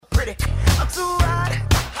pretty. I'm too hot.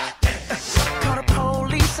 Call the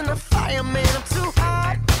police and the fireman. I'm too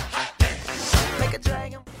hot. Make a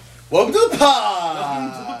dragon. Welcome to the pod.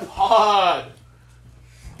 Welcome to the pod.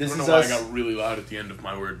 This I don't is know why us. I got really loud at the end of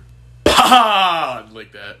my word. Pod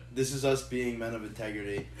like that. This is us being men of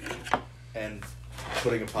integrity and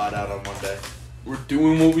putting a pod out on Monday. We're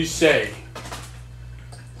doing what we say.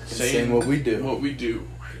 Saying what we do. What we do.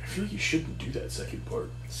 I feel like you shouldn't do that second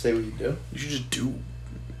part. Say what you do. You should just do.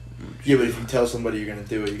 Yeah, but if you tell somebody you're gonna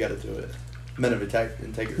do it, you gotta do it. Men of integrity.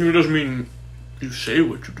 It doesn't mean you say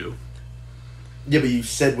what you do. Yeah, but you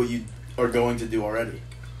said what you are going to do already,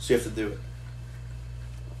 so you have to do it.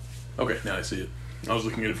 Okay, now I see it. I was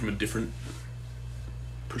looking at it from a different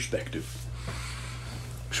perspective.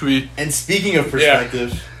 Should we? And speaking of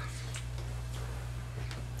perspective,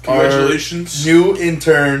 Congratulations. our new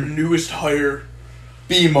intern, Newest hire.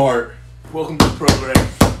 Bmart. Welcome to the program.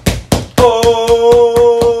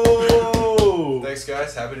 Oh! Thanks,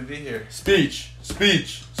 guys. Happy to be here. Speech.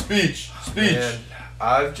 And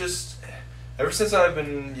I've just ever since I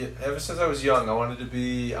was young, I wanted to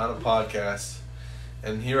be on a podcast,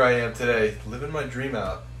 and here I am today, living my dream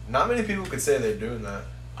out. Not many people could say they're doing that.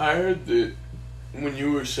 I heard that when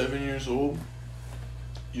you were 7 years old,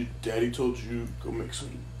 your daddy told you go make some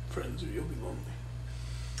friends or you'll be lonely.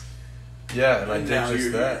 Yeah, and I And did now just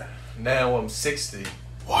you're that. here. Now I'm 60.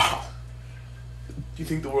 Wow. Do you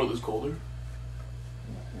think the world is colder?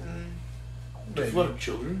 Do you have a lot of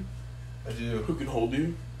children I do. who can hold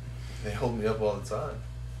you? They hold me up all the time.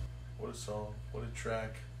 What a song. What a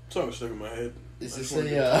track. Song stuck in my head. Is I this just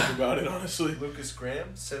wanted to a, talk about it, honestly. Lucas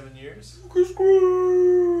Graham, 7 years.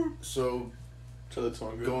 So, So that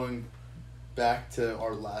song good. going back to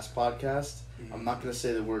our last podcast, Mhm. I'm not going to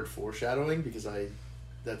say the word foreshadowing because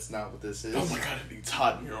that's not what this is. Oh my god, it's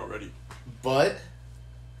hot in here already. But,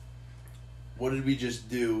 what did we just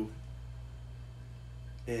do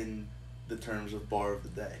in the terms of bar of the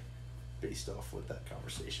day, based off what that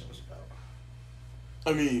conversation was about?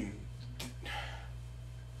 I mean,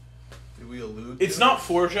 Did we allude it's to not it?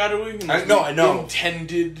 foreshadowing. I know.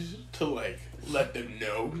 Intended to, let them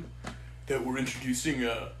know that we're introducing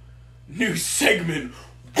a new segment.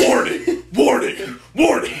 Warning! Warning!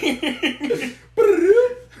 Warning!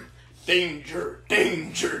 Danger!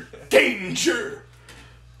 Danger! Danger!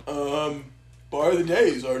 Bar of the Day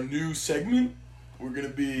is our new segment. We're gonna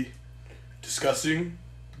be discussing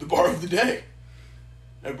the bar of the day.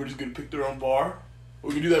 Everybody's gonna pick their own bar.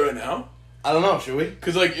 We can do that right now. I don't know, should we?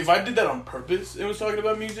 Because, if I did that on purpose and was talking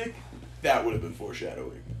about music, that would have been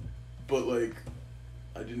foreshadowing. But,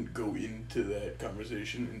 I didn't go into that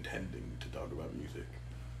conversation intending to talk about music.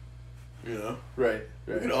 You know? Right.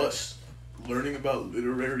 Look at us learning about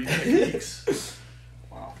literary techniques.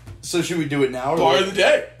 Wow. So should we do it now? Or Bar of the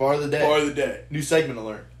day. Bar of the day. Bar of the day. New segment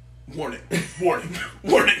alert. Warning. Warning.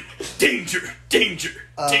 Warning. Danger. Danger.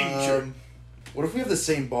 Danger. What if we have the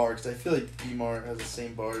same bar? Because I feel like Bmart has the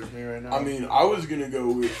same bar as me right now. I mean, I was going to go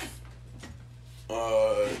with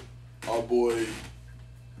our boy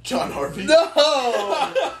John Harvey. No!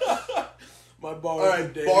 My bar All of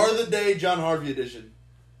right, the day. bar of the day, John Harvey edition.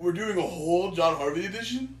 We're doing a whole John Harvey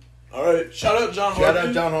edition? Alright, shout out John Shout Harvey.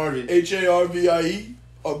 out John Harvey. Harvie,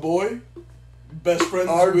 our boy. Best friends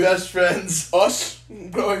Our with best friends. us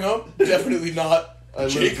growing up. Definitely not I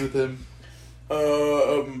Jake. lived with him.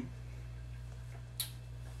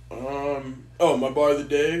 My bar of the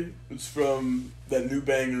day is from that new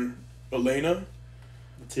banger, Elena.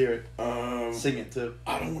 Let's hear it. Sing it too.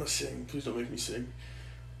 I don't want to sing. Please don't make me sing.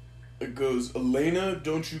 It goes, Elena,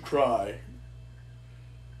 don't you cry.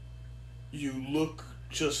 You look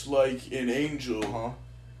just like an angel. Uh-huh.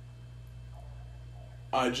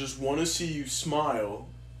 I just want to see you smile.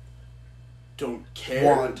 Don't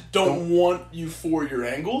care. Don't. Want you for your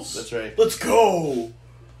angles. That's right. Let's go.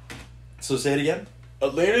 So say it again.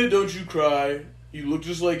 Elena, don't you cry. You look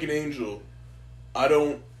just like an angel. I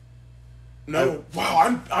don't. No.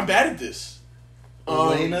 Wow, I'm bad at this.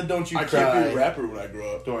 Elena, don't you I cry. can't be a rapper when I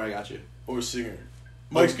grow up. Don't worry, I got you. Or a singer.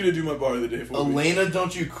 Mike's gonna do my bar of the day for me. Elena,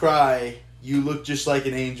 don't you cry. You look just like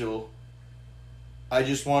an angel. I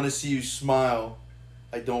just want to see you smile.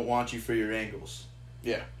 I don't want you for your angles.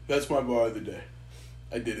 Yeah, that's my bar of the day.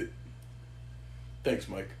 I did it. Thanks,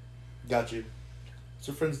 Mike. Got you. That's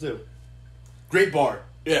what friends do. Great bar.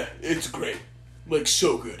 Yeah, it's great.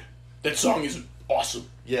 So good. That song is awesome.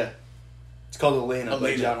 Yeah. It's called Elena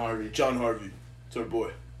by John Harvey. John Harvey. It's our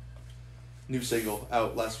boy. New single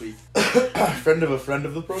out last week. Friend of a friend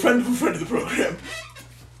of the program. Friend of the program.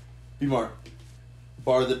 Bmart.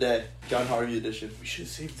 Bar of the day. John Harvey edition. We should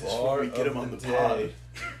save this Bar when we get of him on the the day. pod.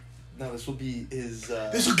 No, this will be his...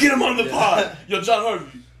 This will get him on the Yeah. pod. Yo, John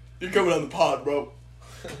Harvey. You're coming on the pod, bro.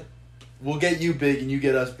 We'll get you big and you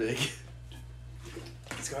get us big.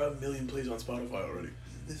 It's got 1 million plays on Spotify already.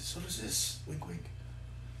 So does this. Wink, wink.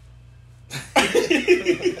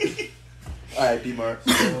 Alright, Bmart.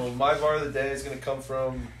 So my bar of the day is going to come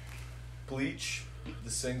from Bleach,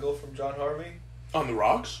 the single from John Harvey. On the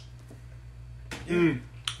rocks? Yeah.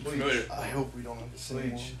 Familiar. I hope we don't have the same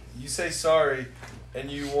Bleach. one. You say sorry,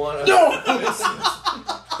 and you want to... No!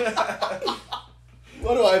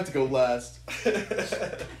 Why do I have to go last?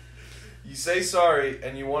 You say sorry,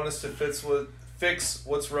 and you want us to fix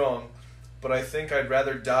what's wrong, but I think I'd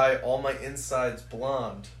rather dye all my insides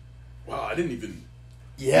blonde. Wow, I didn't even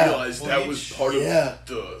Bleach. realize that was part of Yeah.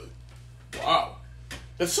 the... Wow.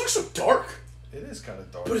 That song's so dark, It is kind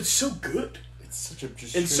of dark. but it's so good. It's such a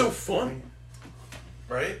just It's so straight up fun.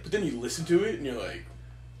 Right? But then you listen to it and you're like,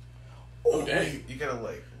 oh, dang. You gotta,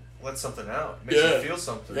 like, let something out. It makes Yeah. you feel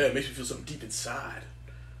something. Yeah, it makes me feel something deep inside.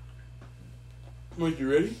 Mike,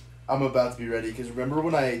 you ready? I'm about to be ready because remember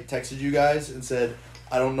when I texted you guys and said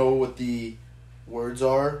I don't know what the words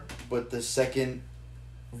are, but the second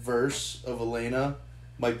verse of Elena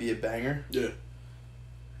might be a banger. Yeah.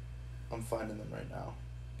 I'm finding them right now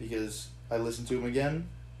because I listened to them again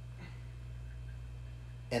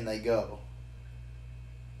and they go.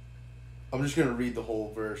 I'm just gonna read the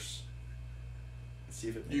whole verse and see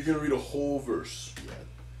if it. You're going to read a whole verse Yeah,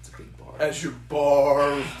 it's a big bar. as your bar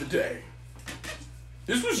of the day.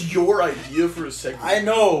 This was your idea for a segment. I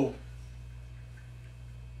know.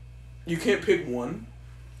 You can't pick one.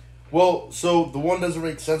 Well, so the one doesn't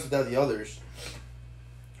make sense without the others.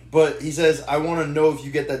 But he says, I want to know if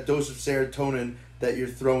you get that dose of serotonin that you're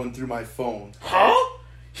throwing through my phone. Huh?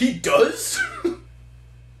 He does?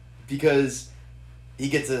 Because he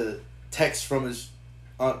gets a text from his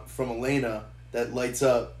from Elena that lights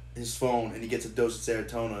up his phone, and he gets a dose of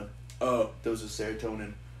serotonin. Dose of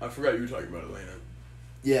serotonin. I forgot you were talking about Elena.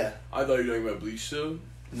 Yeah. I thought you were talking about Bleach still.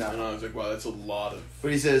 No. And I was like, wow, that's a lot of...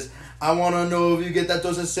 But he says, I want to know if you get that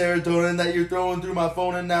dose of serotonin that you're throwing through my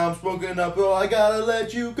phone, and now I'm smoking up. Oh, I gotta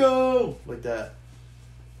let you go. Like that.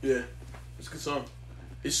 Yeah. It's a good song.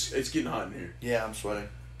 It's getting hot in here. Yeah, I'm sweating.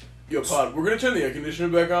 Yo, Pod, we're going to turn the air conditioner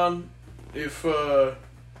back on. If the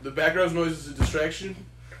background noise is a distraction,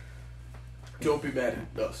 don't be mad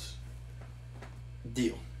at us.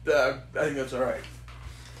 Deal. I think that's alright.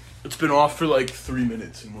 It's been off for like 3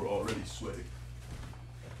 minutes and we're already sweating.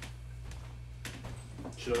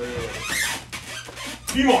 Should I...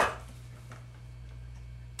 Bmart!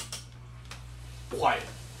 Quiet.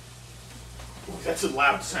 Ooh, that's a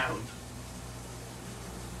loud sound.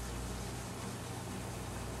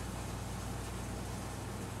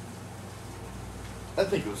 I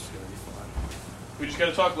think it was going to be fun. We just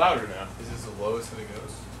gotta talk louder now. Is this the lowest that it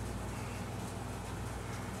goes?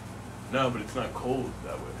 No, but it's not cold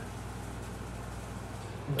that way.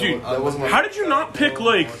 That Dude, that wasn't how did you not pick,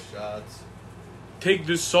 like, More shots. take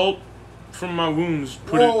this salt from my wounds,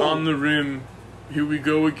 put it Whoa. on the rim, here we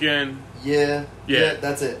go again. Yeah. Yeah.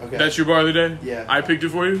 That's it. Okay. That's your bar of the day? Yeah. I picked it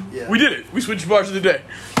for you? Yeah. We did it. We switched bars of the day.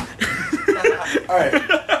 All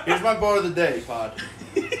right. Here's my bar of the day, Pod.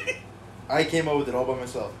 I came up with it all by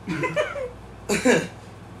myself.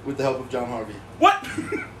 With the help of John Harvey. What?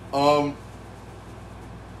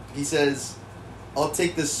 He says, I'll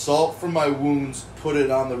take the salt from my wounds, put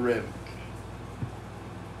it on the rim.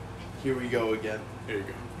 Here we go again. There you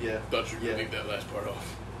go. Yeah. Thought you were Yeah. gonna leave that last part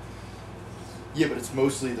off. Yeah, but it's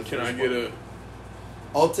mostly the Can first I get one.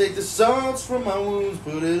 a... I'll take the salts from my wounds,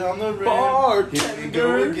 put it on the rim. Bartender. Here we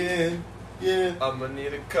go again. Yeah. I'm gonna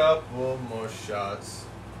need a couple more shots.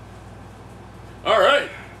 Alright.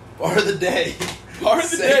 Bar of the day. Bar of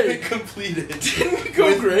the Segment day. completed. Didn't go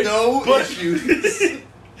With great. no but- issues.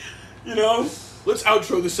 You know, let's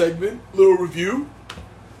outro the segment. Little review.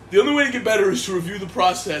 The only way to get better is to review the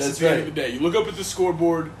process That's at the end right. of the day. You look up at the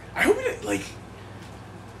scoreboard. I hope it, like...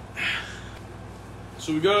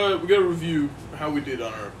 So we gotta review how we did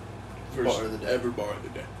on our first Bar of the day. ever bar of the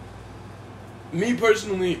day. Me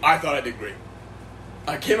personally, I thought I did great.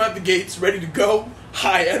 I came out the gates ready to go,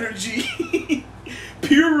 high energy.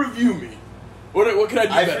 Peer review me. What can I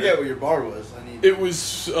do I better? forget what your bar was. I need. It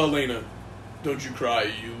was Elena. Don't you cry.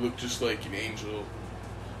 You look just like an angel.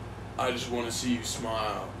 I just want to see you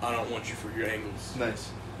smile. I don't want you for your angles. Nice.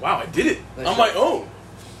 Wow, I did it Nice on job. my own.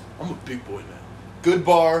 I'm a big boy now. Good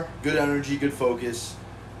bar, good energy, good focus.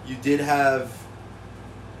 You did have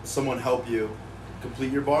someone help you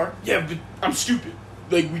complete your bar. Yeah, but I'm stupid.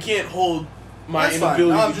 Like, we can't hold my That's fine.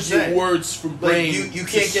 inability No, I'm to just get saying. words from Like brain. you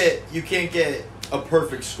can't get a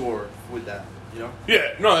perfect score with that. You know.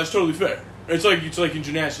 Yeah, no, that's totally fair. It's like in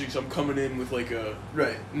gymnastics. I'm coming in with like a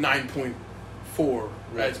Right. 9.5 4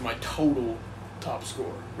 Right. as my total top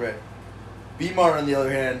score. Right. Bmart, on the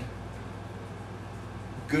other hand,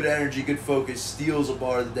 good energy, good focus, steals a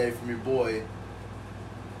bar of the day from your boy,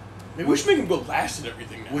 Maybe we should make him go last at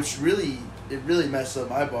everything now. which really messed up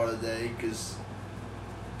my bar of the day,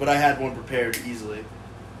 but I had one prepared easily.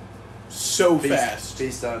 so fast.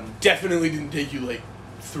 Based on... Definitely didn't take you like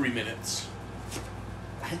 3 minutes.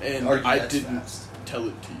 And argue I that's didn't fast. tell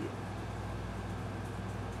it to you.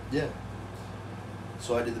 Yeah.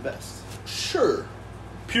 So I did the best. Sure.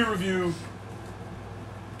 Peer review,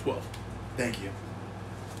 12. Thank you.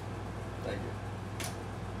 Thank you.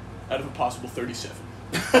 Out of a possible 37.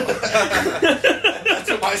 That's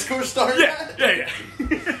what my score started at? Yeah.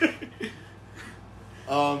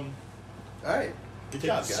 Alright. Good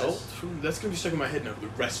job, guys. Salt from, that's going to be stuck in my head now for the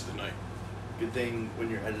rest of the night. Good thing when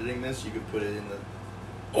you're editing this, you could put it in the...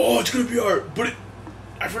 Oh, it's going to be art. But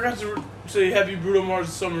I forgot to say Happy Bruno Mars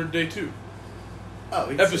Summer Day 2. Oh,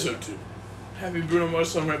 we can say Episode that. 2. Happy Bruno Mars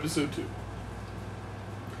Summer Episode 2.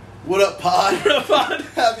 What up, pod? What up, pod?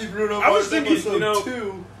 Happy Bruno Mars I was thinking, episode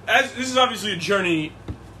 2. As this is obviously a journey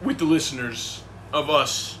with the listeners of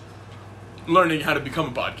us learning how to become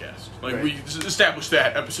a podcast. Like, Right. we established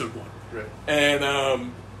that episode 1. Right.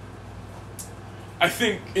 And I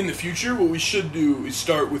think in the future, what we should do is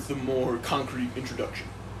start with the more concrete introduction.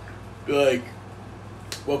 Be like,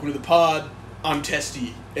 welcome to the pod, I'm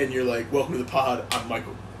Testy, and you're like, welcome to the pod, I'm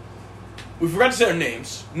Michael. We forgot to say our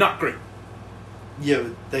names. Not great. Yeah,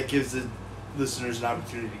 but that gives the listeners an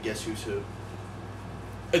opportunity to guess who's who.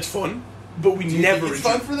 It's fun, but we Do you never think it's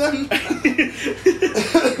fun for them?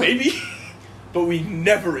 Maybe, but we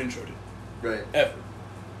never introed it. Right. Ever.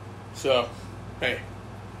 So, hey,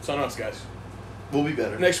 it's on us, guys. We'll be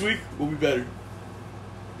better. Next week, we'll be better.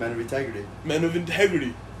 Men of integrity. Men of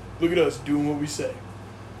integrity. Look at us doing what we say.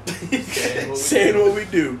 Saying Saying what we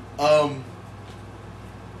do.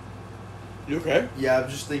 You okay? Yeah, I'm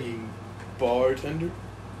just thinking, Bartender?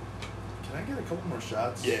 can I get a couple more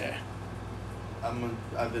shots? Yeah.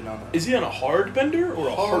 I've been on a Is he on a hard bender or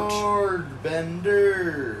a heart? hard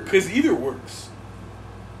bender. Because either works.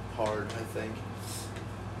 Hard, I think.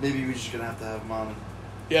 Maybe we're just gonna have to have him on.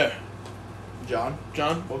 Yeah. John,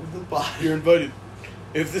 John, welcome to the pod. you're invited.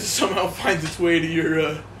 If this somehow finds its way to your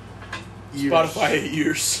Ears. Spotify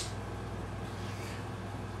ears.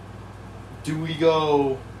 Do we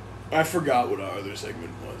go I forgot what our other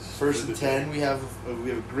segment was. first and 10? We have a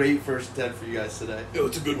great first and 10 for you guys today. Oh,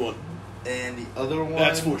 it's a good one. And the other one.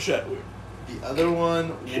 That's foreshadowing. The other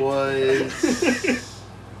one was.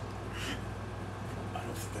 I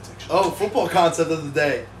don't think that's actually. Oh, football concept of the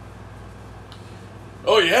day.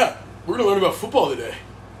 Oh, yeah. We're going to learn about football today.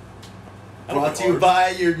 That'll Brought be to you hard. by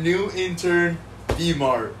your new intern,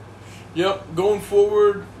 Bmart. Yep, going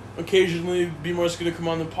forward, occasionally Bmart's going to come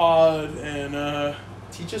on the pod and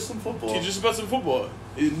Teach us some football. teach us about some football.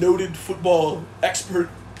 A noted football expert,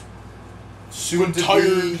 Soon to retired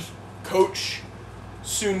be coach,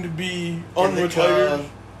 soon to be And the unretired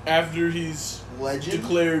after he's legend.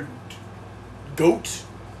 declared GOAT,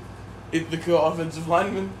 the offensive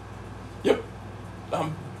lineman. Yep.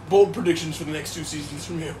 Bold predictions for the next 2 seasons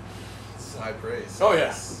from you. This is high praise. Oh,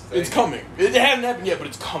 yeah. Thank It's you. coming. It hasn't happened yet, but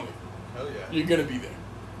it's coming. Hell yeah. You're going to be there.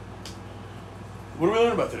 What are we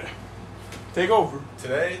learning about today? Take over.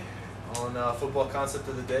 Today, on Football Concept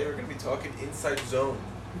of the Day, we're going to be talking inside zone.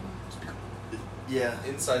 Yeah.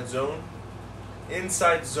 Inside zone.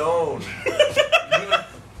 Inside zone.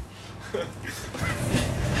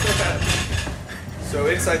 So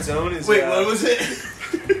inside zone is. Wait, what was it?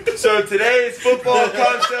 So today's football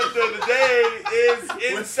concept of the day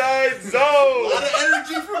is inside A zone. lot of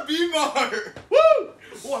energy from Bmart. Woo!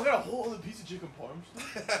 Oh, I got a whole other piece of chicken parm.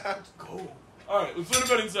 Let's go. Alright, let's learn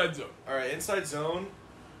about inside zone. All right, inside zone.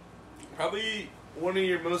 Probably one of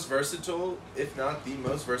your most versatile, if not the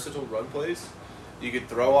most versatile run plays. You could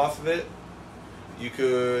throw off of it. You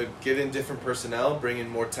could get in different personnel, bring in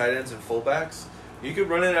more tight ends and fullbacks. You could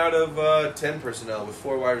run it out of 10 personnel with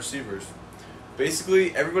 4 wide receivers.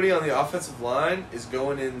 Basically, everybody on the offensive line is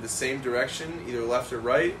going in the same direction, either left or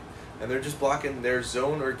right, and they're just blocking their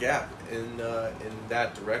zone or gap in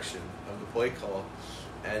that direction of the play call.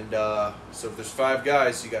 And so if there's 5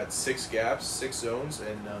 guys, you got 6 gaps, 6 zones,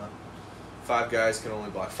 and 5 guys can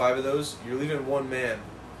only block 5 of those. You're leaving 1 man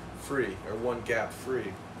free, or 1 gap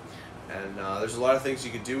free. And there's a lot of things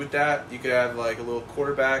you could do with that. You could have like a little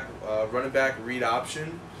quarterback, running back read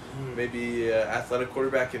option. Maybe athletic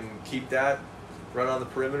quarterback can keep that. Run on the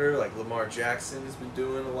perimeter like Lamar Jackson has been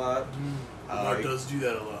doing a lot. Lamar does do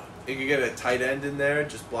that a lot. You could get a tight end in there,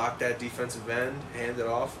 just block that defensive end, hand it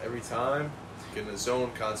off every time. In a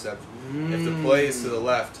zone concept, if the play is to the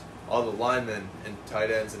left, all the linemen and tight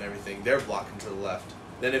ends and everything, they're blocking to the left.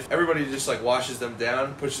 Then if everybody just like washes them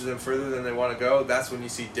down, pushes them further than they want to go, that's when you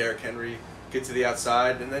see Derrick Henry get to the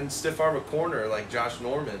outside and then stiff arm a corner like Josh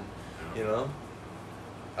Norman, you know?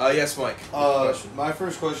 Yes, Mike. Question. My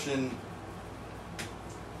first question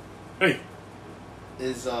Hey.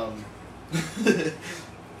 is I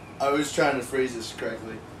was trying to phrase this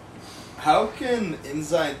correctly. How can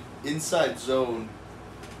inside zone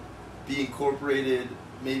be incorporated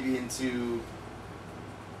maybe into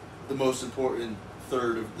the most important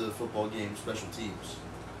third of the football game, special teams?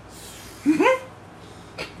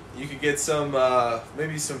 You could get some,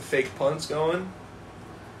 maybe some fake punts going.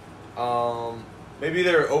 Maybe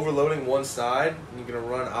they're overloading one side, and you're going to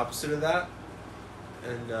run opposite of that.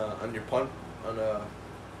 And on your punt, on a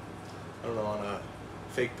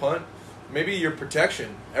fake punt, maybe your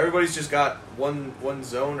protection. Everybody's just got one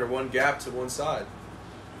zone or one gap to one side.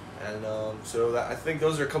 And so I think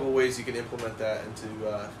those are a couple ways you can implement that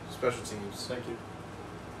into special teams. Thank you.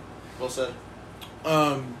 Well said.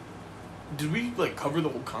 Did we cover the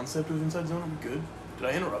whole concept of inside zone? Are we good? Did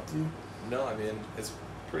I interrupt you? No, I mean it's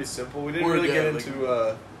pretty simple. We didn't Or, really yeah, get into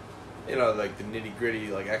the nitty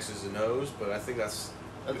gritty X's and O's, but I think that's.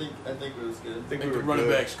 I think it was good. I think Like we the were running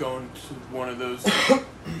good. back's going to one of those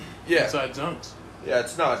Yeah, inside zones. yeah.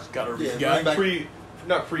 It's not Got to Yeah, read running back-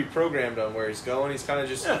 not pre-programmed on where he's going. He's kind of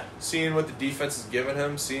just Yeah. seeing what the defense is giving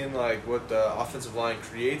him, seeing what the offensive line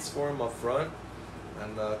creates for him up front,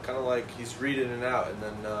 and kind of he's reading it out, and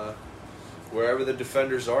then wherever the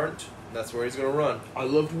defenders aren't, that's where he's going to run. I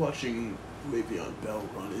loved watching Le'Veon Bell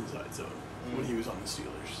run inside zone when he was on the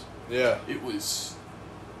Steelers. Yeah, It was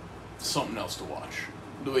something else to watch.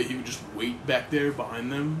 The way he would just wait back there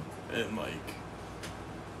behind them and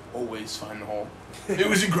always find the hole. It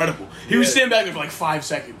was incredible. He would Yeah. stand back there for 5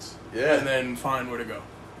 seconds. Yeah. And then find where to go.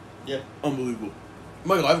 Yeah. Unbelievable.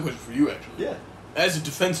 Michael, I have a question for you actually. Yeah. As a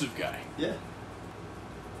defensive guy, Yeah.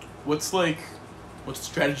 what's the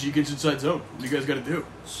strategy against inside zone? What do you guys got to do?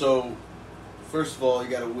 So, first of all, you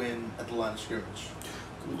got to win at the line of scrimmage.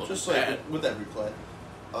 Love Just that. with every play.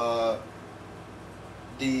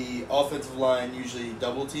 The offensive line usually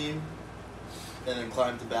double team and then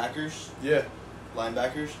climb to backers, yeah,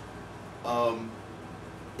 linebackers.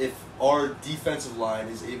 If our defensive line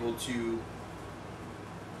is able to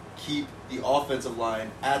keep the offensive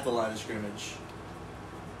line at the line of scrimmage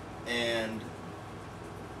and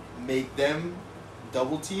make them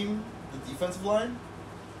double team the defensive line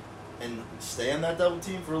and stay on that double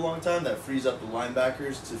team for a long time, that frees up the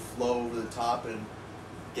linebackers to flow over the top and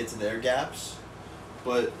get to their gaps.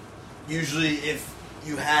 But usually if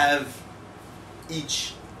you have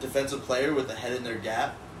each defensive player with a head in their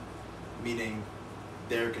gap, meaning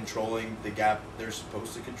they're controlling the gap they're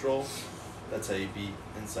supposed to control, that's how you beat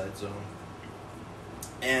inside zone.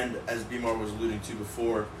 And as Bmart was alluding to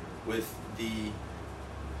before, with the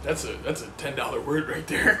That's a $10 word right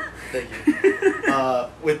there. Thank you.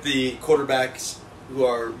 With the quarterbacks who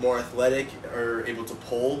are more athletic are able to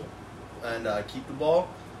pull and keep the ball,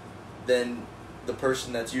 then the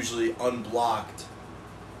person that's usually unblocked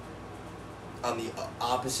on the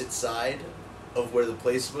opposite side of where the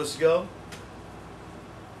play is supposed to go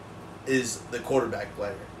is the quarterback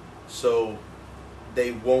player. So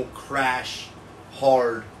they won't crash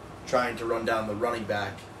hard trying to run down the running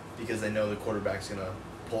back because they know the quarterback's going to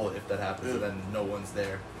pull it if that happens, and then no one's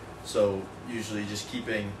there. So usually just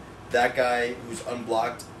keeping that guy who's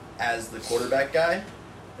unblocked as the quarterback guy,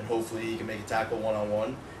 and hopefully he can make a tackle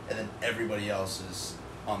one-on-one, and then everybody else is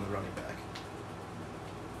on the running back.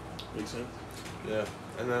 Makes sense. yeah.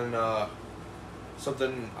 And then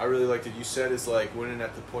something I really like that you said is winning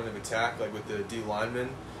at the point of attack, with the D linemen.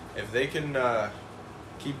 If they can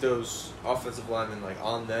keep those offensive linemen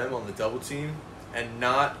on them on the double team and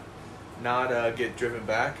not get driven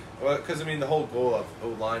back. Well, because the whole goal of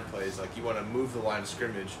O-line play is you want to move the line of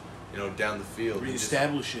scrimmage, down the field.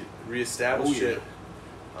 Reestablish it. Reestablish it.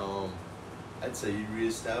 I'd say you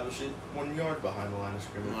reestablish it 1 yard behind the line of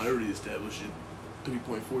scrimmage. I already established it.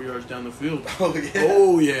 3.4 yards down the field. Oh, yeah.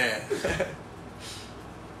 Oh, yeah.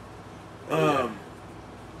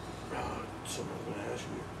 Something I was going to ask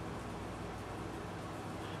you.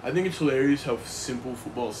 I think it's hilarious how simple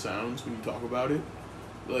football sounds when you talk about it.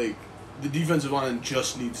 The defensive line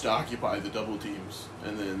just needs to occupy the double teams,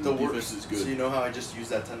 and then the defense is good. So you know how I just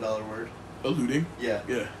used that $10 word? Eluding? Yeah.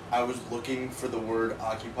 Yeah. I was looking for the word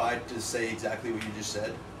occupied to say exactly what you just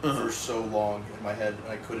said for so long in my head,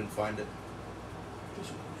 and I couldn't find it.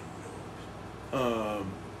 I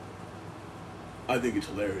think it's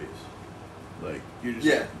hilarious. You're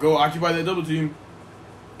just go occupy that double team.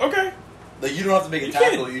 Okay. You don't have to make a You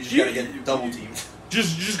tackle, can't. you just gotta get double teamed.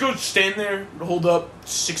 Just go stand there, hold up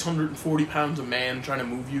 640 pounds of man trying to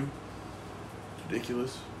move you. It's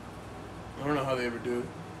ridiculous. I don't know how they ever do it.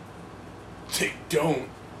 They don't.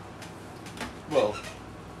 Well,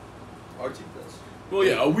 our team does. Well,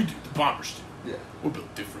 yeah, we do. The Bombers do. Yeah. We're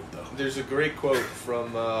built different, though. There's a great quote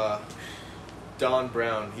from Don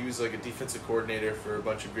Brown. He was like a defensive coordinator for a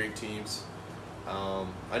bunch of great teams.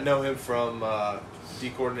 I know him from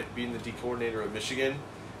being the D coordinator of Michigan.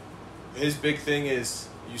 His big thing is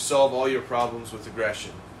you solve all your problems with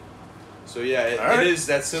aggression. So yeah, it is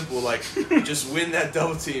that simple. Like, just win that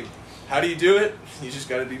double team. How do you do it? You just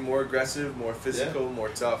got to be more aggressive, more physical, more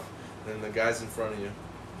tough than the guys in front of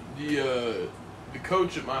you. The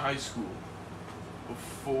coach at my high school,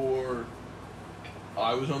 before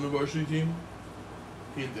I was on the varsity team,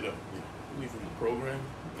 he ended up leaving the program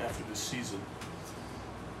after this season.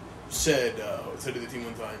 Said to the team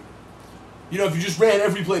one time, if you just ran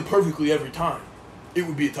every play perfectly every time, it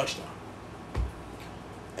would be a touchdown.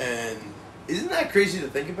 And isn't that crazy to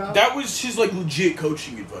think about? that was his legit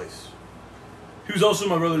coaching advice. He was also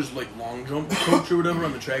my brother's long jump coach or whatever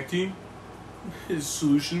on the track team. His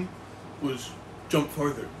solution was jump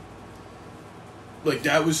farther.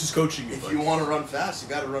 That was his coaching advice. If you want to run fast, you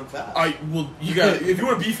got to run fast. You got if you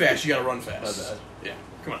want to be fast, you got to run fast. My bad. Yeah,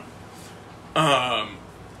 come on.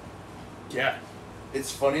 Yeah.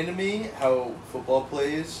 It's funny to me how football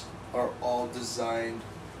plays are all designed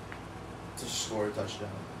to score a touchdown.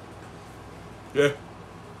 Yeah.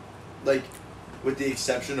 With the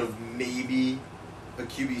exception of maybe a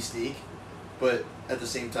QB sneak, but at the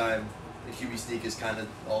same time, the QB sneak is kind of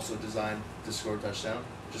also designed to score a touchdown,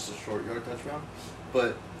 just a short yard touchdown.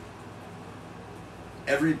 But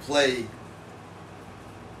every play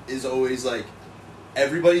is always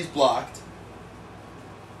everybody's blocked,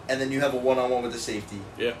 and then you have a one-on-one with the safety.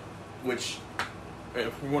 Yeah. Which... Yeah,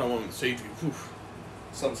 one-on-one with the safety. Oof.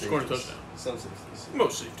 Some safeties. Scoring a touchdown. Some safeties.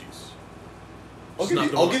 Most safeties.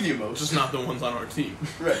 I'll give you most. Just not the ones on our team.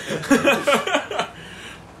 Right.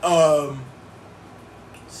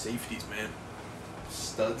 Safeties, man.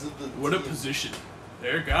 Studs of the What a team. position.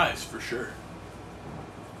 They're guys, for sure.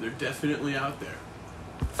 They're definitely out there.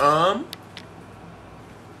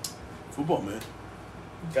 Football, man.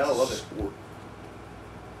 Gotta love it. Sport.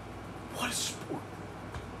 What a sport.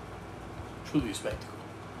 Truly a spectacle.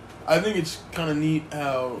 I think it's kind of neat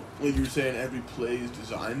how, like you were saying, every play is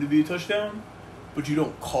designed to be a touchdown, but you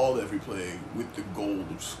don't call every play with the goal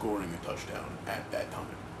of scoring a touchdown at that time.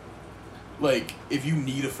 If you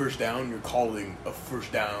need a first down, you're calling a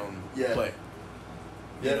first down play.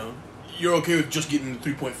 Yeah. You know? You're okay with just getting the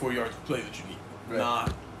 3.4 yards of play that you need,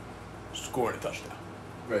 not scoring a touchdown.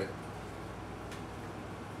 Right.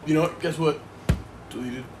 You know what? Guess what?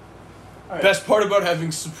 Deleted. Right. Best part about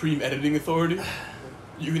having supreme editing authority,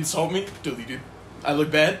 you insult me, deleted. I look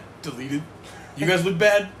bad, deleted. You guys look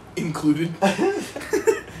bad, included.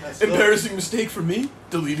 Embarrassing mistake for me,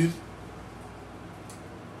 deleted.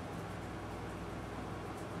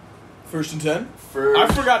 1st and 10? I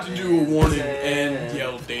forgot to do a warning and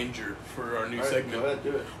yell danger for our new segment. Go ahead,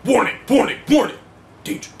 do it. Warning, warning, warning!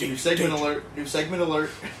 Danger, danger, New segment danger. alert. New segment alert.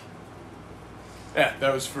 Yeah,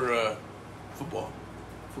 that was for football.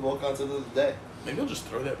 Football concept of the day. Maybe I'll just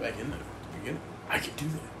throw that back in there at the beginning. I can do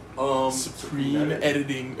that. Supreme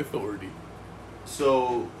editing authority.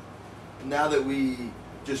 So, now that we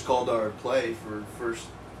just called our play for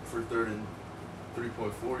 3rd and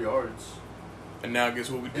 3.4 yards, And now guess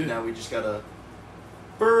what we and did? now we just gotta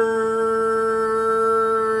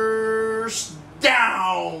first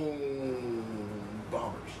down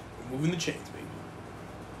Bombers We're moving the chains, baby.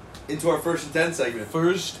 into our 1st and 10 segment.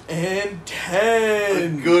 1st and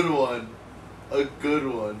 10. A good one. A good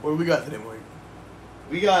one. What do we got today, Mike?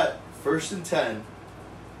 We got 1st and 10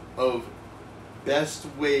 of best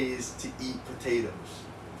ways to eat potatoes.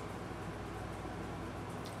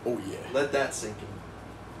 Oh, yeah. Let that sink in.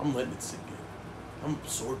 I'm letting it sink in. I'm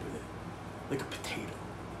absorbing it. Like a potato.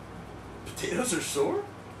 Potatoes are sore?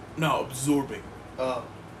 No, absorbing.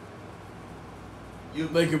 You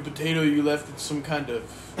Like a potato you left in some kind of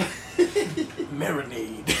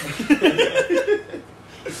marinade.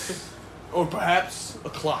 Or perhaps a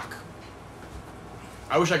clock.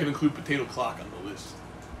 I wish I could include potato clock on the list.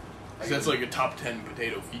 'Cause that's like a top 10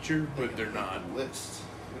 potato feature, but they're not. List.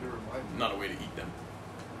 Way to remind me. Not a way to eat them.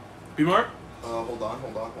 Bmart, Hold on.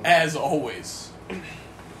 as always,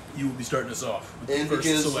 you will be starting us off with And the first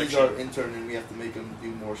because selection. he's our intern and we have to make him do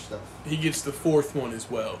more stuff. He gets the 4th one as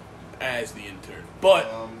well as the intern. But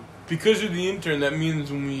because you're the intern, that means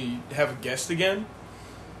when we have a guest again,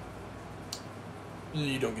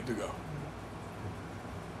 you don't get to go.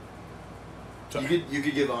 Sorry. You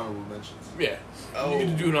could give honorable mentions. Yeah. Oh. You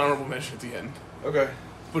get to do an honorable mention at the end. Okay.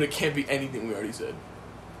 But it can't be anything we already said.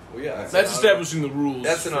 Well, yeah. That's establishing the rules.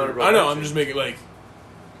 That's an for- honorable I know, mention. I'm just making like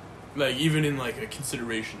even in like a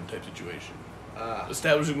consideration type situation.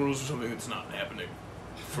 Establishing rules for something that's not happening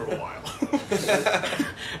for a while.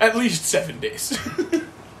 At least 7 days.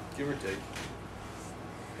 Give or take.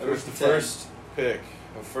 That First was the and 10. first pick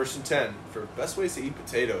of 1st and 10 for best ways to eat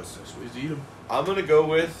potatoes. Best ways to eat them. I'm going to go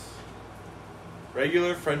with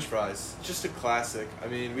regular French fries. Just a classic. I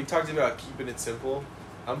mean, we talked about keeping it simple.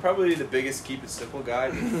 I'm probably the biggest keep it simple guy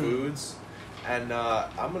in foods. And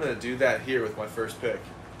I'm going to do that here with my first pick.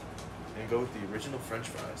 And go with the original French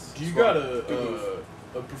fries. Do you Smart. got Good move.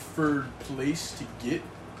 a preferred place to get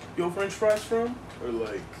your French fries from? Or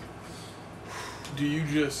like, do you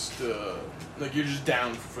just, like you're just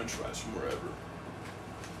down for French fries from wherever?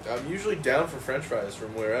 I'm usually down for French fries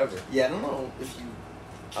from wherever. Yeah, I don't know if you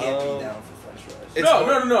can't be down for French fries. It's No,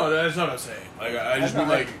 hard. no, that's not what I'm saying. Like, I just mean I-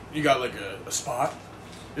 like, you got like a spot?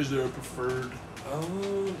 Is there a preferred?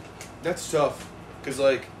 That's tough. Because,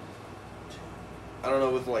 like, I don't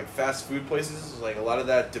know, with, like, fast food places, like, a lot of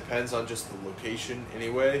that depends on just the location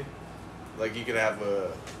anyway. Like, you could have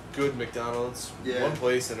a good McDonald's Yeah. one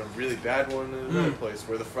place and a really bad one in another place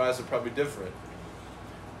where the fries are probably different.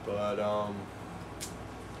 But, I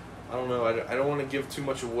don't know. I don't want to give too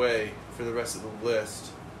much away for the rest of the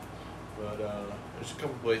list. But, there's a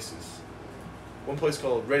couple places. One place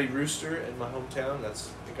called Ready Rooster in my hometown.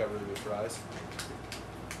 They got really good fries.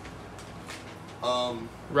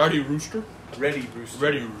 Rowdy Rooster? Ready Rooster.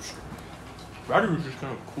 Ready Rooster. Rowdy Rooster's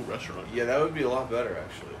kind of a cool restaurant. Yeah, that would be a lot better,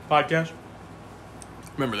 actually. Podcast?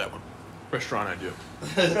 Remember that one. Restaurant idea.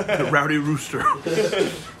 The Rowdy Rooster.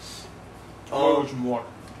 Some water.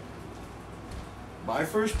 My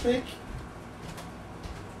first pick,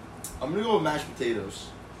 I'm gonna go with mashed potatoes.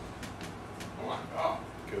 Oh my god.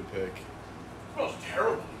 Good pick. It smells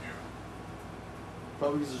terrible in here.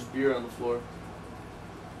 Probably because there's beer on the floor.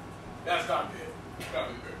 That's gotta be it.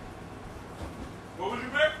 Gotta be it. What was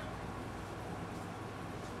your pick?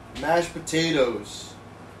 Mashed potatoes.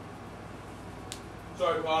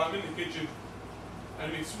 Sorry, Pod, I'm in the kitchen. I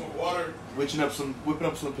need some water. Whipping up some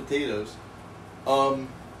potatoes.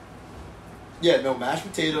 Yeah, no, mashed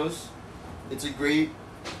potatoes. It's a great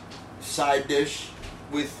side dish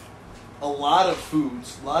with a lot of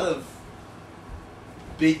foods, a lot of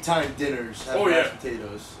big time dinners have Oh, mashed yeah.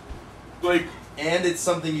 potatoes. Like, And it's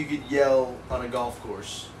something you could yell on a golf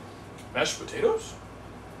course. mashed potatoes?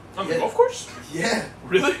 On the Yeah. golf course? Yeah.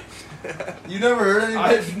 Really? You never heard anything?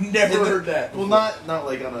 I've never In the- heard that. Well, not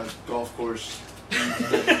like on a golf course.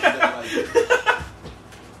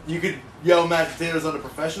 You could yell mashed potatoes on a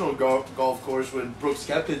professional golf course when Brooks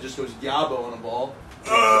Koepka just goes yabo on a ball.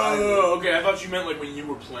 Oh, okay. I thought you meant like when you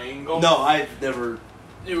were playing golf. No, I've never.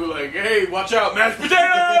 You were like, hey, watch out, mashed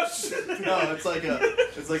potatoes! No, it's like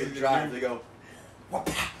a drive. They go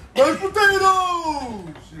mashed potatoes.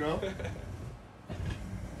 You know.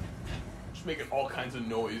 Just making all kinds of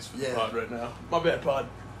noise for the Yeah. pod right now. My bad, pod.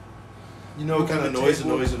 You know what kind of noise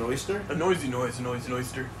an oyster? A noisy noise, a noisy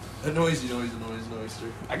oyster. A noisy noise an oyster.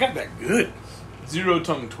 I got that good. 0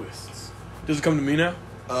 tongue twists. Does it come to me now?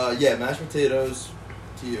 Yeah, mashed potatoes.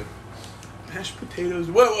 To you. Mashed potatoes.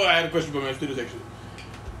 Well, I had a question about mashed potatoes actually.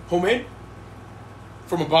 Homemade?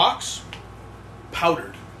 From a box?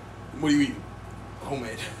 Powdered? What do you eat?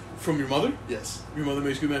 Homemade. From your mother? Yes. Your mother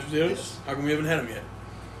makes good mashed potatoes? Yes. How come we haven't had them yet?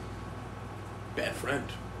 Bad friend.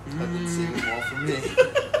 I've been saving them all for me.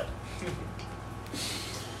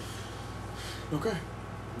 Okay.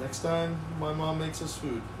 Next time my mom makes us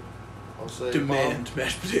food, I'll say, Demand Mom,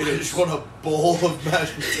 mashed I potatoes. just want a bowl of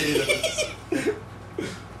mashed potatoes.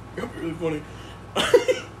 That'd be really funny.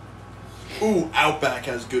 Ooh, Outback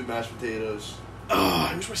has good mashed potatoes.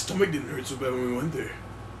 I wish my stomach didn't hurt so bad when we went there.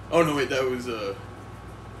 Oh no, wait, that was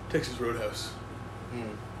Texas Roadhouse.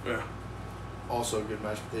 Yeah. Also good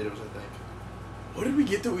mashed potatoes, I think. What did we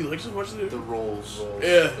get that we liked so much there? The rolls.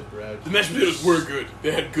 Yeah. The bread. The mashed potatoes were good.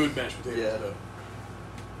 They had good mashed potatoes. Yeah. Though.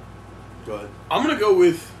 Go ahead. I'm gonna go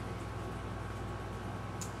with.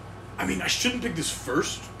 I mean, I shouldn't pick this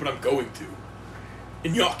first, but I'm going to.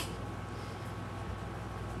 Gnocchi.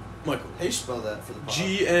 Michael. How do you spell that for the pod?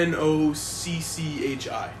 Gnocchi.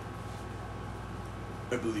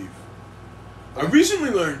 I believe. I recently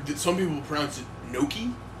learned that some people pronounce it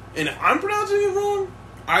gnocchi, and if I'm pronouncing it wrong,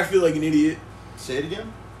 I feel like an idiot. Say it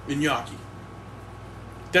again? Gnocchi.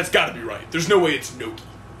 That's gotta be right. There's no way it's gnocchi.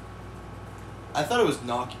 I thought it was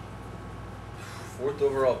gnocchi. 4th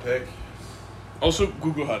overall pick. Also,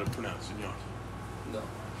 Google how to pronounce gnocchi. No.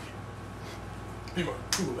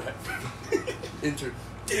 Bmart, Google that. Enter.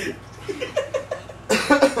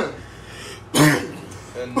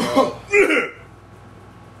 And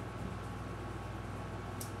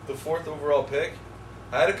the fourth overall pick,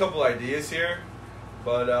 I had a couple ideas here,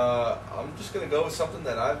 but I'm just going to go with something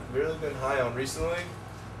that I've really been high on recently.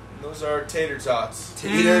 And those are tater tots.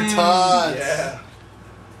 Tater tots. Yeah.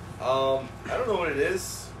 I don't know what it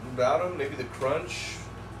is about them. Maybe the crunch.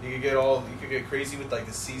 You could get crazy with like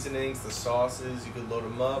the seasonings, the sauces. You could load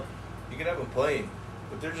them up. You could have them plain,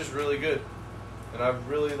 but they're just really good. And I've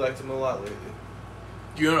really liked them a lot lately.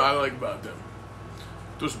 You know what I like about them?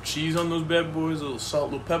 Throw some cheese on those bad boys, a little salt,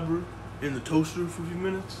 a little pepper, in the toaster for a few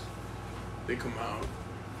minutes. They come out.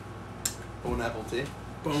 Bone apple tea.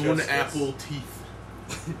 Bone apple teeth.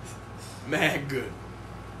 Mad good.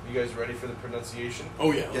 You guys ready for the pronunciation?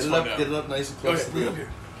 Oh yeah, let's find out. Get it up nice and close to the Okay.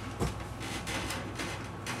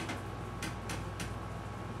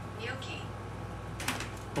 Gnocchi.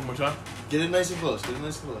 One more time. Get it nice and close. Get it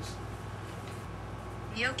nice and close.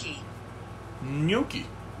 Gnocchi. Gnocchi.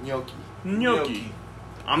 Gnocchi. Gnocchi.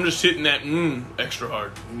 I'm just hitting that extra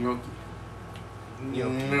hard. Gnocchi.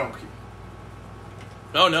 Gnocchi.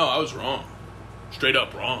 No, I was wrong. Straight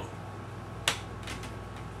up wrong.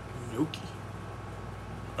 Gnocchi.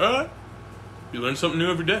 Alright. You learn something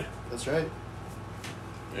new every day. That's right.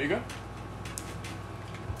 There you go.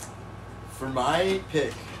 For my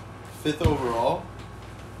pick, 5th overall,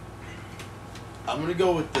 I'm gonna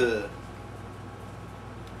go with the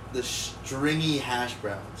stringy hash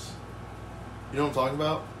browns. You know what I'm talking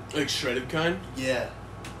about? Like shredded kind? Yeah.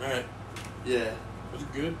 Alright. Yeah. Was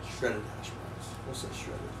it good? Shredded hash browns. We'll say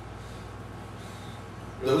shredded.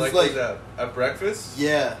 Really Those like those at breakfast?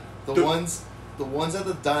 Yeah. The Dude. ones at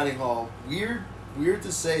the dining hall. Weird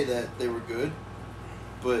to say that they were good,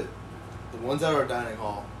 but the ones at our dining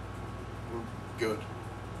hall were good.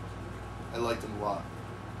 I liked them a lot.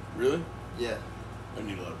 Really? Yeah. I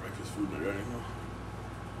need a lot of breakfast food in my dining hall.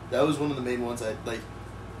 That was one of the main ones I like.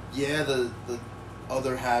 Yeah, the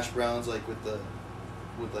other hash browns like with the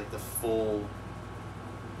full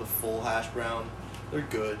hash brown, they're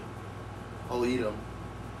good. I'll eat them.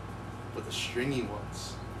 But the stringy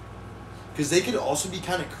ones, because they could also be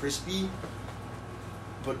kind of crispy,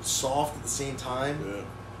 but soft at the same time.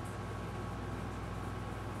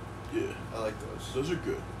 Yeah. Yeah. I like those. Those are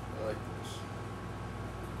good. I like those.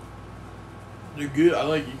 They're good. I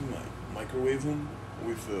like you can like microwave them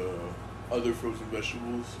with other frozen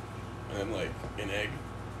vegetables and then like an egg,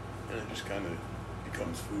 and it just kind of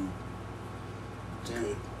becomes food. It's Yeah.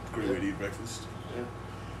 good. Great way to eat breakfast.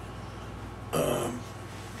 Yeah.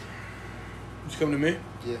 Just come to me.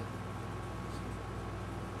 Yeah.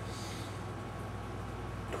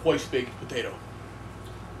 Twice baked potato.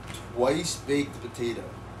 Twice baked potato.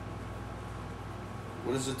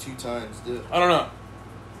 What does the 2 times do? I don't know.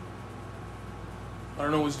 I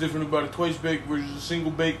don't know what's different about a twice baked versus a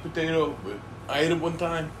single baked potato, but I ate it one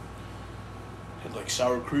time. Had like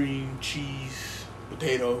sour cream, cheese,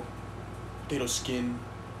 potato skin.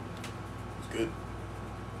 It's good.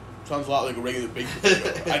 Sounds a lot like a regular baked potato.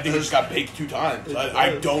 I think it just got baked 2 times.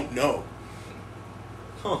 I don't know.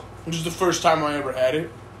 Huh. Which is the first time I ever had it.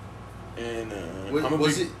 And Wait, I'm a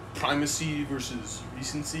was big it- primacy versus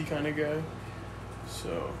recency kind of guy.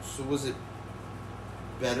 So, So was it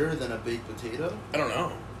better than a baked potato? I don't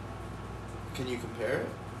know. Can you compare it?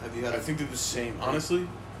 Have you had? I think they're the same. Honestly,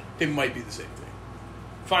 they might be the same thing.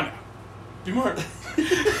 Find out. Bmart.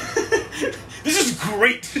 This is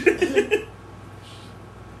great.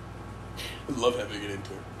 I love having it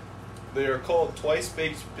into it. They are called twice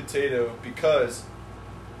baked potato because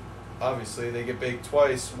obviously they get baked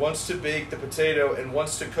twice. Once to bake the potato and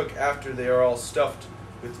once to cook after they are all stuffed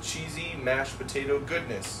with cheesy mashed potato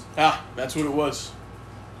goodness. Ah, that's what it was.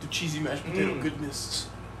 The cheesy mashed potato goodness.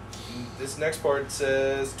 This next part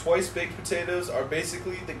says twice baked potatoes are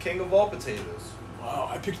basically the king of all potatoes. Wow,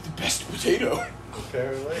 I picked the best potato.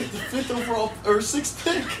 Apparently. 5th overall or 6th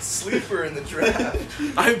pick. Sleeper in the draft.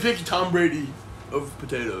 I picked Tom Brady of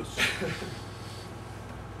potatoes.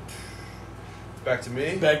 Back to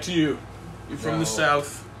me. Back to you. You're from No. the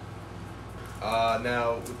South.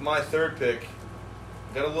 Now, with my third pick,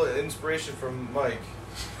 got a little inspiration from Mike,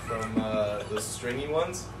 from those stringy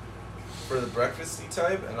ones, for the breakfasty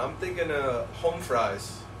type, and I'm thinking home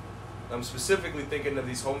fries. I'm specifically thinking of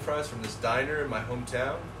these home fries from this diner in my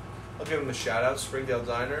hometown. I'll give them a shout out, Springdale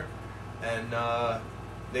Diner, and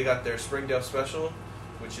they got their Springdale special,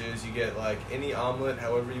 which is you get like any omelet,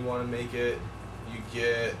 however you want to make it. You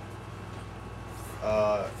get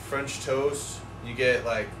French toast, you get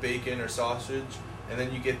like bacon or sausage, and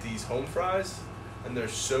then you get these home fries, and they're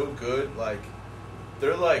so good. Like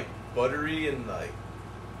they're like buttery and like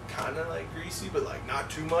kind of like greasy, but like not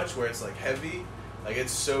too much where it's like heavy, Like,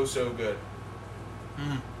 it's so good.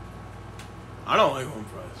 I don't like home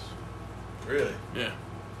fries. Really? Yeah.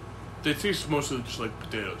 They taste mostly just like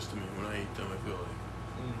potatoes to me when I eat them. I feel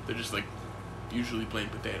like they're just like usually plain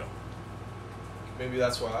potato. Maybe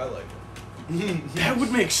that's why I like them. That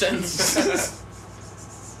would make sense.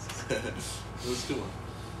 Let's do one.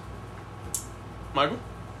 Michael?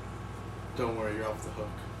 Don't worry, you're off the hook.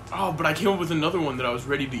 Oh, but I came up with another one that I was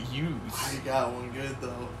ready to use. I got one good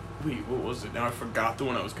though. Wait, what was it? Now I forgot the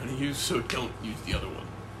one I was going to use, so don't use the other one.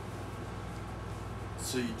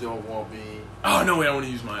 So you don't want me? Oh, no, wait, I want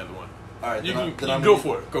to use my other one. All right, You then can I'm go gonna-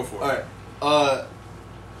 for it. Go for it. All right.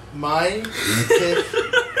 My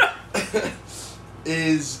pick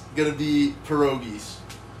is gonna be pierogies.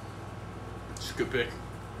 It's a good pick.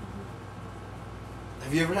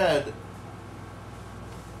 Have you ever had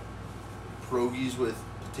pierogies with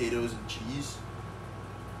potatoes and cheese?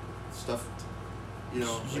 Stuffed, you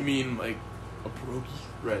know. You like- mean like a pierogi?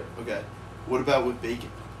 Right. Okay. What about with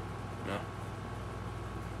bacon? No.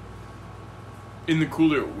 In the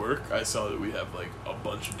cooler at work, I saw that we have like a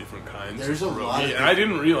bunch of different kinds. There's of a pierogi, lot of and I different-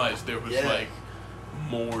 didn't realize there was Yeah. like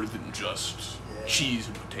more than just Yeah. cheese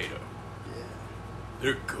and potato. Yeah.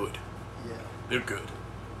 They're good. Yeah. They're good.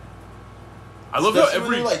 I love how Especially when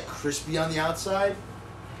every they're like crispy on the outside,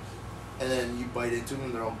 and then you bite into them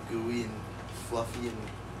and they're all gooey and fluffy and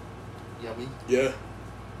yummy. yeah.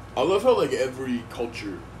 I love how like every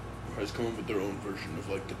culture has come up with their own version of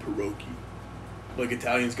like the pierogi. Like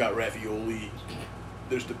Italians got ravioli.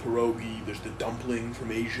 There's the pierogi. There's the dumpling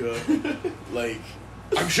from Asia. Like,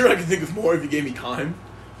 I'm sure I could think of more if you gave me time.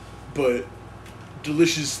 But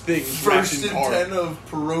delicious things First wrapped in and carb. 10 of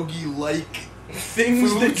pierogi-like.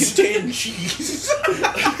 Things that foods. contain cheese.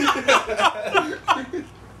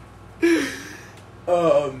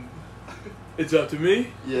 It's up to me.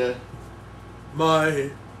 Yeah.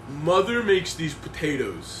 My mother makes these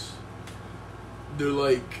potatoes. They're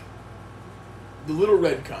like the little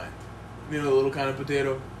red kind. You know, the little kind of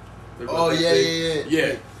potato? They're Oh, about that yeah, big. yeah.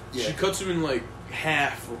 Yeah. Yeah. She cuts them in like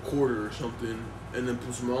half or quarter or something, and then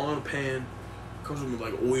puts them all in a pan. Covers them with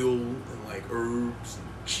like oil and like herbs and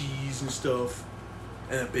cheese and stuff,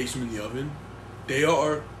 and then bakes them in the oven. They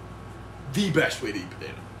are the best way to eat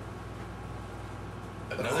potato.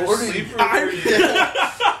 Another According- sleeper.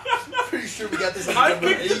 Pretty sure we got this. I number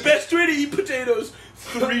picked the 8. best way to eat potatoes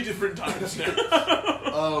 3 different times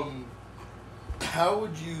now. How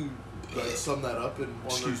would you sum that up in one?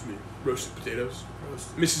 Excuse me. Roasted potatoes.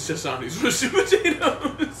 Mrs. Sassani's roasted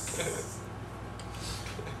potatoes.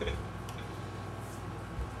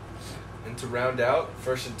 And to round out,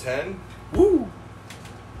 1st and 10, Woo!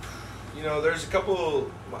 you know, there's a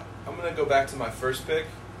couple. I'm gonna go back to my first pick,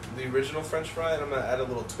 the original French fry, and I'm gonna add a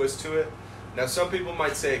little twist to it. Now, some people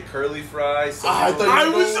might say curly fry. Some I people- thought I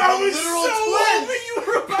you were was going with so literal twist. hoping you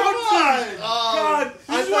were about Come on. to. God, I this is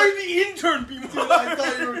thought- why the intern be Dude, I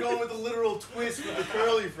thought you were going with a literal twist with the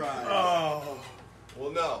curly fries. Oh.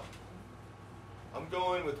 Well, no. I'm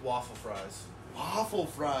going with waffle fries. Waffle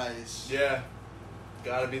fries. Yeah,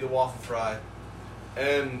 gotta be the waffle fry.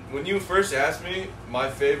 And when you first asked me my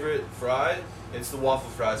favorite fry, it's the waffle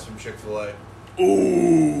fries from Chick-fil-A.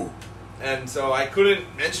 Ooh. And so I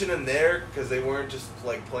couldn't mention them there because they weren't just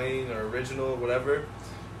like plain or original or whatever.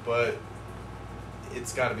 But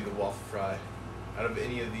it's got to be the waffle fry out of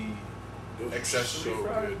any of the accessory So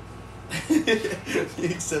fry. good. The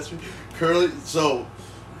accessory. Curly. So,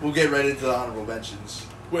 we'll get right into the honorable mentions.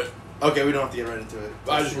 Wait, Okay, we don't have to get right into it.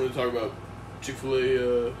 I just want to talk about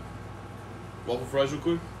Chick-fil-A waffle fries real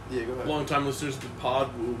quick. Yeah, go ahead. Long-time listeners of the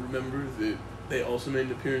pod will remember that they also made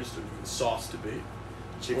an appearance during the sauce debate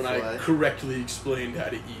when I Chick-fil-A. correctly explained how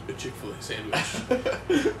to eat a Chick-fil-A sandwich.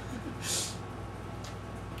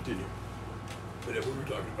 Continue. Whatever we were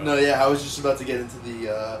talking about. No, yeah, I was just about to get into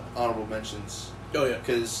the honorable mentions Oh yeah.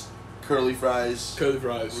 because curly fries Curly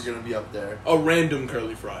fries. we're gonna be up there. A random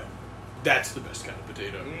curly fry. That's the best kind of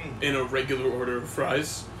potato. Mm. In a regular order of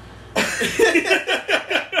fries.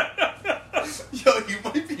 Yo, you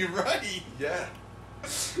might be right. Yeah.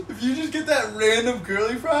 If you just get that random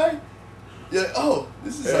curly fry, you're like, oh,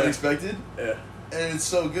 this is Yeah. unexpected, Yeah. and it's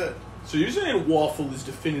so good. So you're saying waffle is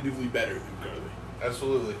definitively better than curly?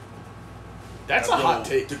 Absolutely. That's a hot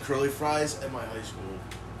take. The curly fries at my high school.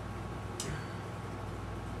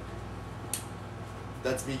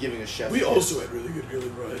 That's me giving a chef. We kiss. also had really good curly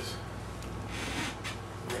fries.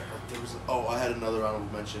 Yeah, there was. I had another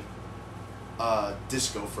honorable mention.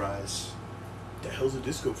 Disco fries. The hell's a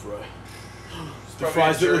disco fry? It's The probably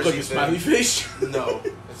fries that look like a Jersey smiley thing. face? No,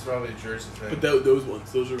 It's probably a Jersey thing. But those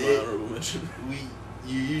ones, those are my honorable mention.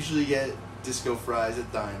 you usually get disco fries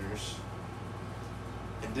at diners.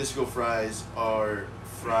 And disco fries are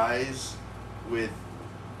fries with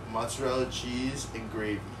mozzarella cheese and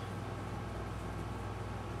gravy.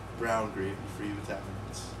 Brown gravy for you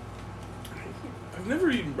Italians. I've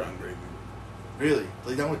never eaten brown gravy. Really?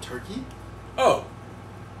 Like that with turkey? Oh.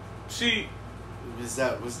 See, Is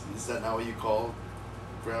that not what you call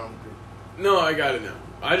brown gravy? no, I got it now.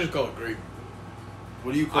 I just call it gravy.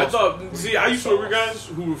 What do you call I what thought, do you see, call I used to work with sauce? guys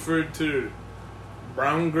who referred to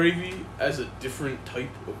brown gravy as a different type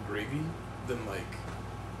of gravy than, like,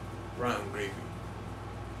 brown gravy.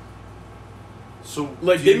 So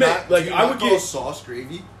Like, do they you meant- not- like, do you I not would call get- sauce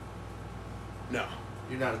gravy? No.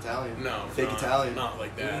 You're not Italian. No. Fake not, Italian. Not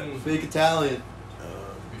like that. Fake Italian.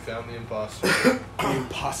 We found the imposter. The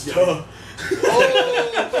pasta.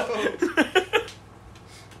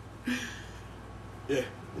 Yeah,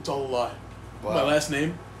 it's all a lie. Wow. My last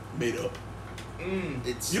name, made up.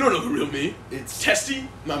 It's You don't know the real me. it's Testy,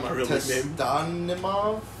 not my real nickname.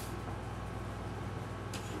 Testanimov.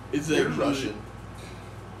 It's You're actually- Russian.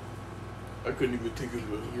 I couldn't even think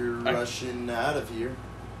of it. You're Russian out of here.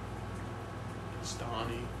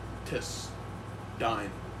 Stani. Testine.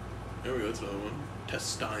 There we go, that's another one.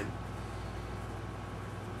 Testine.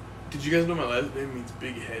 Did you guys know my last name means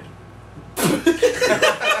big head?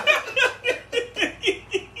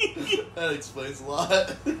 That explains a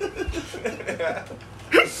lot.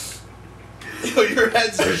 Yo, your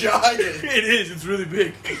head's giant. It is, it's really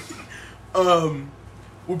big.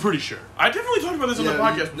 We're pretty sure. I definitely talked about this on the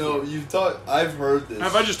podcast before. No, you've talked. I've heard this.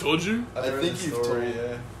 Have I just told you? I I've heard think the you've story, told.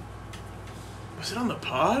 yeah. Was it on the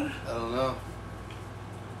pod? I don't know.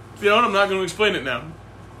 You know what? I'm not going to explain it now.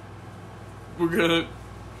 We're gonna.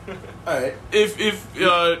 All right. If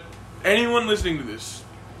anyone listening to this,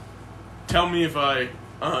 tell me if I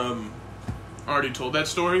already told that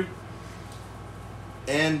story.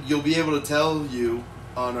 And you'll be able to tell you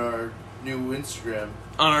on our new Instagram.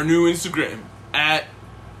 On our new Instagram at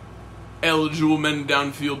Eligible Men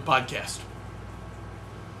Downfield Podcast.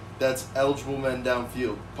 That's Eligible Men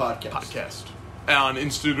Downfield podcast. On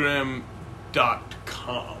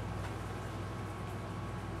Instagram.com.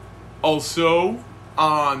 Also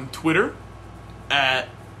on Twitter at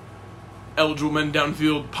Eligible Men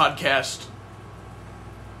Downfield Podcast.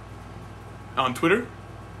 On Twitter,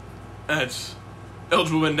 that's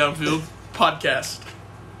Eligible Men Downfield Podcast.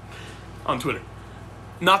 On Twitter.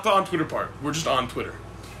 Not the on Twitter part. We're just on Twitter.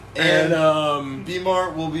 And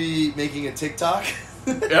Bmart will be making a TikTok.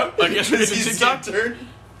 Yep, I guess we're getting He's TikTok intern.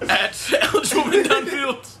 at Eligible Men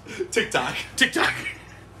Downfield. TikTok. TikTok.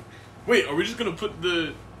 Wait, are we just gonna put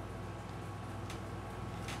the?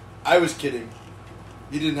 I was kidding.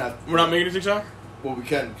 You didn't have. We're not making a TikTok. Well, we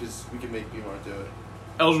can because we can make Bmart do it.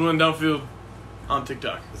 Eligible Men Downfield on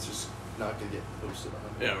TikTok. It's just not gonna get posted on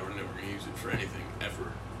it. Yeah, we're never gonna use it for anything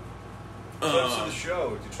ever. Clips of the show.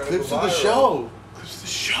 You try to Clips go of the viral. show. Clips of the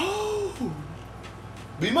show.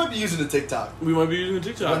 We might be using a TikTok. We might be using a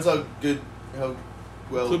TikTok. Depends how good, how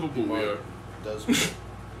well Clippable we Bmart are. does.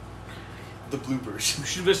 The bloopers. We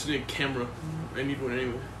should invest in a camera. I need one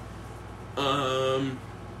anyway.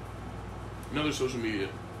 Another social media.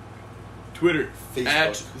 Twitter Facebook.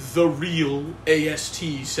 at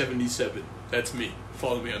TheRealAST77. That's me.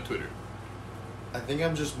 Follow me on Twitter. I think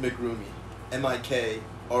I'm just McRoomy. MIKROUMY.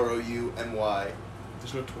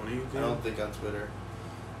 There's no 20. I don't think on Twitter.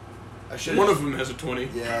 I should. One of them has a 20.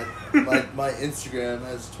 Yeah, my Instagram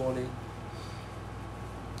has 20.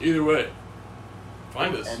 Either way,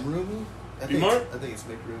 find us. MRoomy? I Bmart? think it's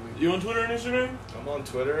McRoomy. You on Twitter and Instagram? I'm on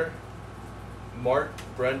Twitter. Mart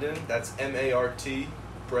Brendan. That's MART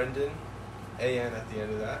Brendan. AN at the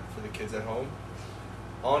end of that for the kids at home.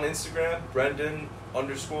 On Instagram, Brendan_Martin_.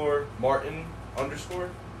 And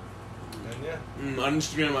yeah. On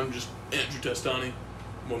Instagram, I'm just Andrew Testani.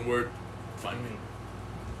 One word. Find me.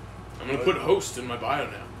 I'm going to put host in my bio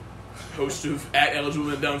now. Host of at Eligible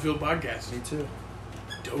Men Downfield Podcast. Me too.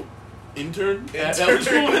 Dope. Intern at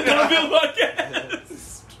Eligible Men Downfield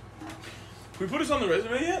Podcast. Can we put us on the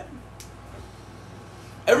resume yet?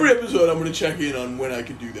 Every episode, I'm going to check in on when I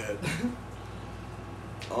can do that.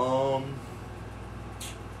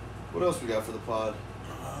 What else we got for the pod?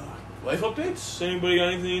 Life updates? Anybody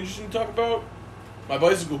got anything interesting to talk about? My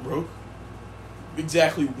bicycle broke.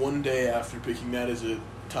 Exactly one day after picking that as a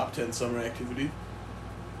top 10 summer activity.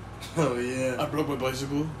 Oh yeah. I broke my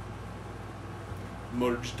bicycle. The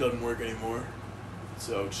motor just doesn't work anymore.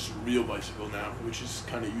 So it's just a real bicycle now, which is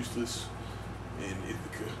kind of useless in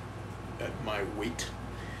Ithaca at my weight.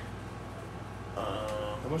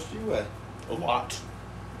 How much do you weigh? A lot.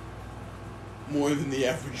 More than the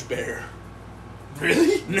average bear.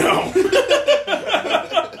 Really? No.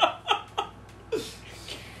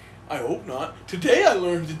 I hope not. Today I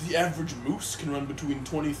learned that the average moose can run between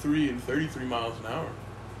 23 and 33 miles an hour.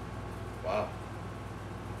 Wow.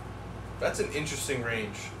 That's an interesting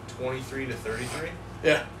range. 23 to 33?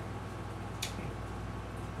 Yeah.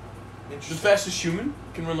 The Interesting. fastest human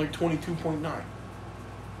can run like 22.9.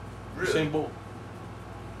 Really? Same Bolt.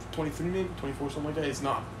 23 maybe? 24, something like that. It's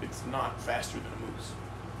not faster than a moose.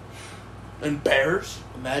 And bears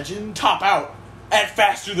Imagine top out at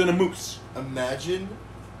faster than a moose. Imagine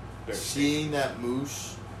Bears. seeing that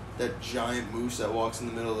moose, that giant moose that walks in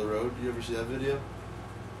the middle of the road. You ever see that video?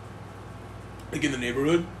 Like in the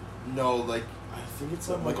neighborhood? No, like I think it's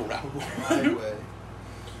on Like like a rapid highway.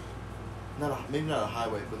 Maybe not a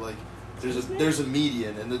highway, but like there's a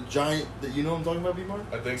median and the giant. You know what I'm talking about,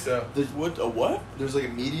 Bmart? I think so. What? A what? There's like a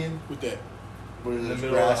median With that? where the there's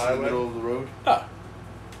middle of the grass in the highway? middle of the road. Ah.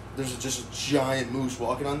 There's just a giant moose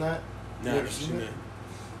walking on that. No, You I've ever seen seen that. it?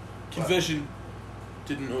 Confession.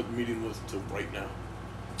 Didn't know what the median was until right now.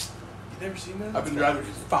 You never seen that? I've been driving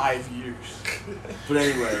for 5 years. But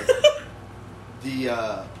anyway,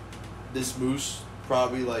 this moose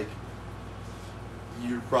probably like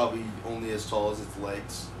you're probably only as tall as its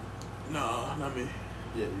legs. Nah, not me.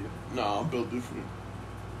 Yeah, you. Nah, I'm built different.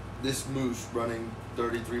 This moose running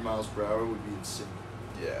 33 miles per hour would be insane.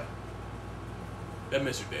 Yeah. That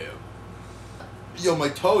messed your day up. Yo, my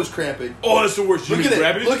toe is cramping. Oh, that's the worst. You Look need at to it.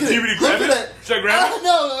 grab it? Look at Do you it. need me to Look grab at it? it. Should I grab it?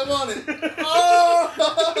 No, I'm on it. Oh!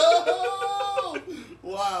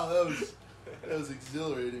 Wow, that was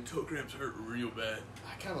exhilarating. Toe cramps hurt real bad.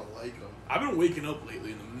 I kind of like them. I've been waking up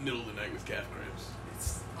lately in the middle of the night with calf cramps.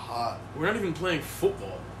 It's hot. We're not even playing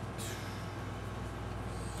football.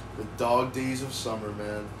 The dog days of summer,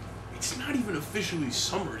 man. It's not even officially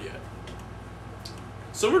summer yet.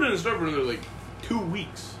 Summer doesn't start for another, 2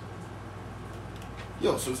 weeks.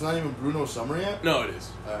 Yo, so it's not even Bruno summer yet? No, it is.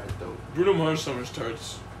 Alright, dope. Bruno Mars summer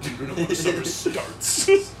starts when Bruno Mars summer starts.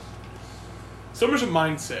 Summer's a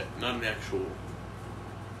mindset, not an actual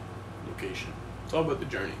location. It's all about the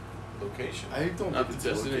journey, Location. I don't not think the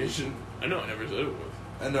it's a destination. location. I know, I never said it was.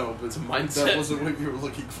 I know, but It's a mindset. that wasn't what you were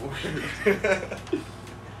looking for.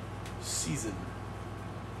 Season.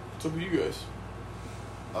 What's up with you guys?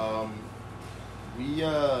 We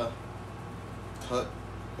cut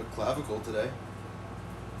a clavicle today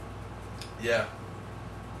Yeah.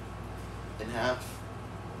 in half.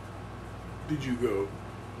 Did you go,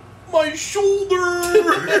 my shoulder?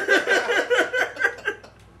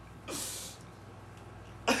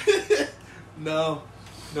 No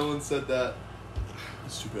one said that.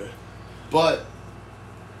 That's too bad. But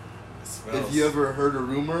It smells. if you ever heard a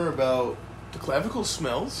rumor about, The clavicle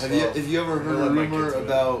smells. have you ever I'm heard gonna a let my rumor kids do it.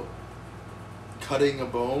 about cutting a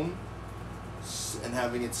bone and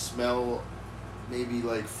having it smell maybe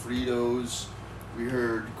like Fritos? We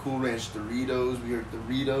heard Cool Ranch Doritos. We heard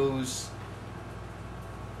Doritos.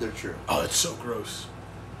 They're true. Oh, it's so gross.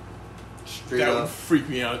 Straight That up. would freak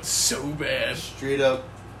me out so bad. Straight up,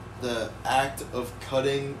 the act of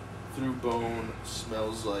cutting through bone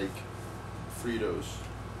smells like Fritos.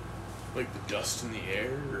 Like the dust in the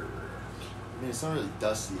air, or... I mean, it's not really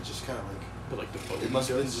dusty. It's just kind of like but like the bone. it must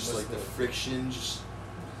have been dust. just like the friction. Just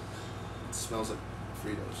it smells like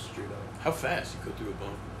Fritos straight up, How fast you cut through a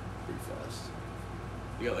bone? pretty fast.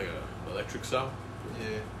 You got like a electric saw.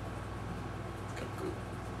 Yeah. Kind of cool.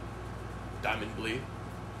 Diamond blade.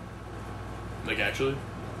 Like actually,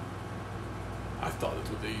 I thought that's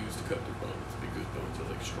what they use to cut through bones because bones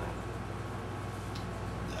are like strong.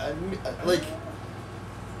 I mean, like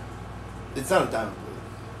it's not a diamond blade,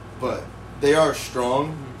 but they are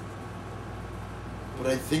strong. But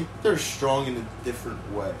I think they're strong in a different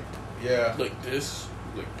way. Yeah. Like this,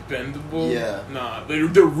 like bendable. Yeah. Nah, they're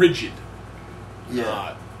rigid. Yeah.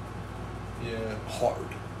 Not Yeah. hard.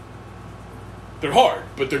 They're hard,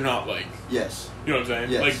 but they're not like, Yes. you know what I'm saying?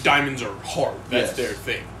 Yes. Like diamonds are hard. That's Yes. their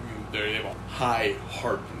thing. They have a high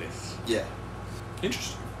hardness. Yeah.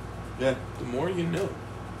 Interesting. Yeah. The more you know.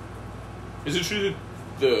 Is it true that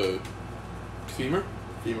the femur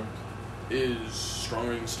Femur. is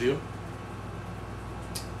stronger than steel?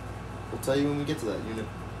 We'll tell you when we get to that unit.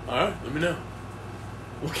 Alright, let me know.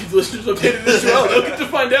 We'll keep listeners updated as well. They'll get to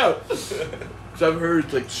find out. Because I've heard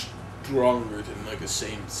it's like stronger than like a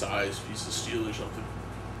same size piece of steel or something.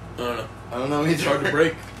 I don't know. I don't know either. It's hard to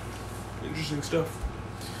break. Interesting stuff.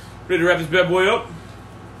 Ready to wrap this bad boy up?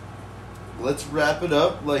 Let's wrap it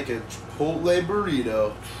up like a Chipotle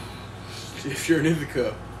burrito. If you're an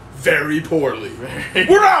Ithaca, very poorly.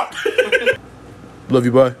 We're out! Love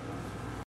you, bye.